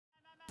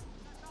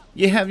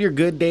You have your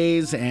good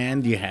days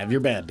and you have your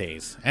bad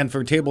days. And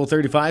for Table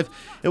 35,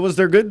 it was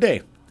their good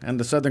day, and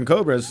the Southern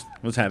Cobras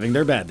was having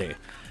their bad day.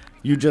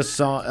 You just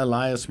saw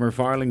Elias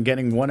McFarland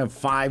getting one of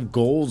 5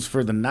 goals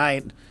for the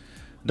night.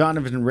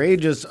 Donovan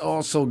Regis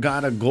also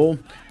got a goal.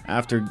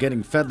 After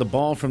getting fed the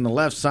ball from the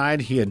left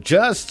side, he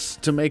adjusts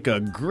to make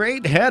a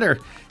great header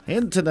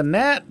into the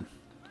net.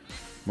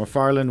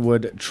 McFarland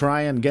would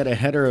try and get a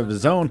header of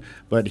his own,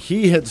 but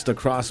he hits the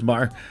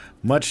crossbar,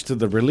 much to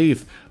the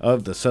relief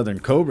of the Southern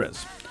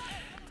Cobras.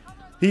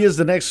 He is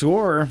the next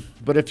scorer,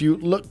 but if you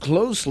look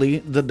closely,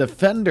 the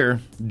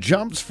defender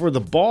jumps for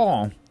the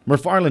ball.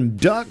 McFarland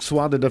ducks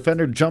while the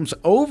defender jumps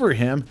over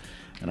him,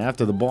 and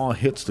after the ball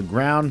hits the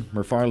ground,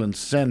 McFarland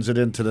sends it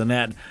into the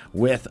net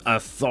with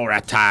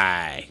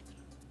authority.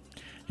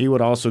 He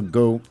would also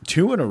go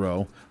 2 in a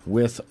row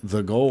with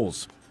the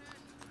goals.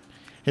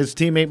 His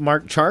teammate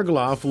Mark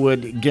Chargaloff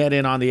would get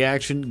in on the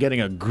action, getting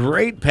a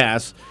great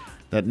pass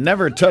that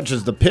never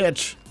touches the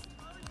pitch.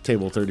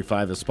 Table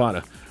 35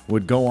 Espada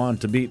would go on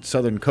to beat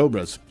Southern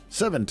Cobras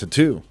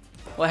 7-2.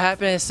 What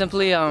happened is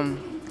simply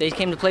they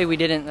came to play, we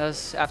didn't.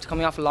 Us after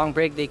coming off a long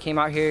break, they came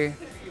out here.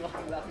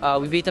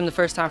 We beat them the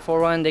first time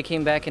 4-1. They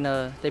came back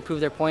and they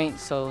proved their point.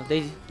 So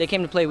they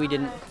came to play, we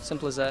didn't.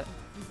 Simple as that.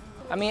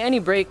 I mean, any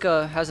break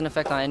has an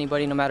effect on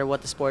anybody, no matter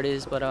what the sport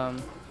is. But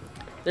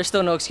there's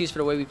still no excuse for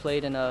the way we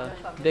played, and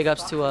big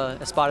ups to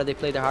Espada. They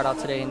played their heart out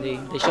today, and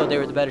they showed they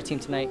were the better team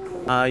tonight.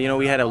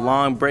 We had a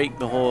long break,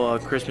 the whole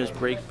Christmas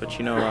break, but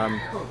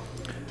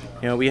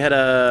we had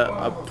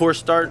a poor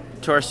start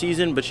to our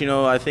season, but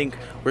I think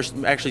we're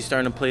actually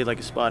starting to play like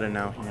Espada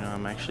now.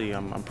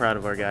 I'm proud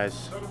of our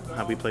guys,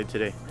 how we played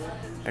today,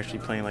 actually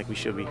playing like we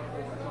should be.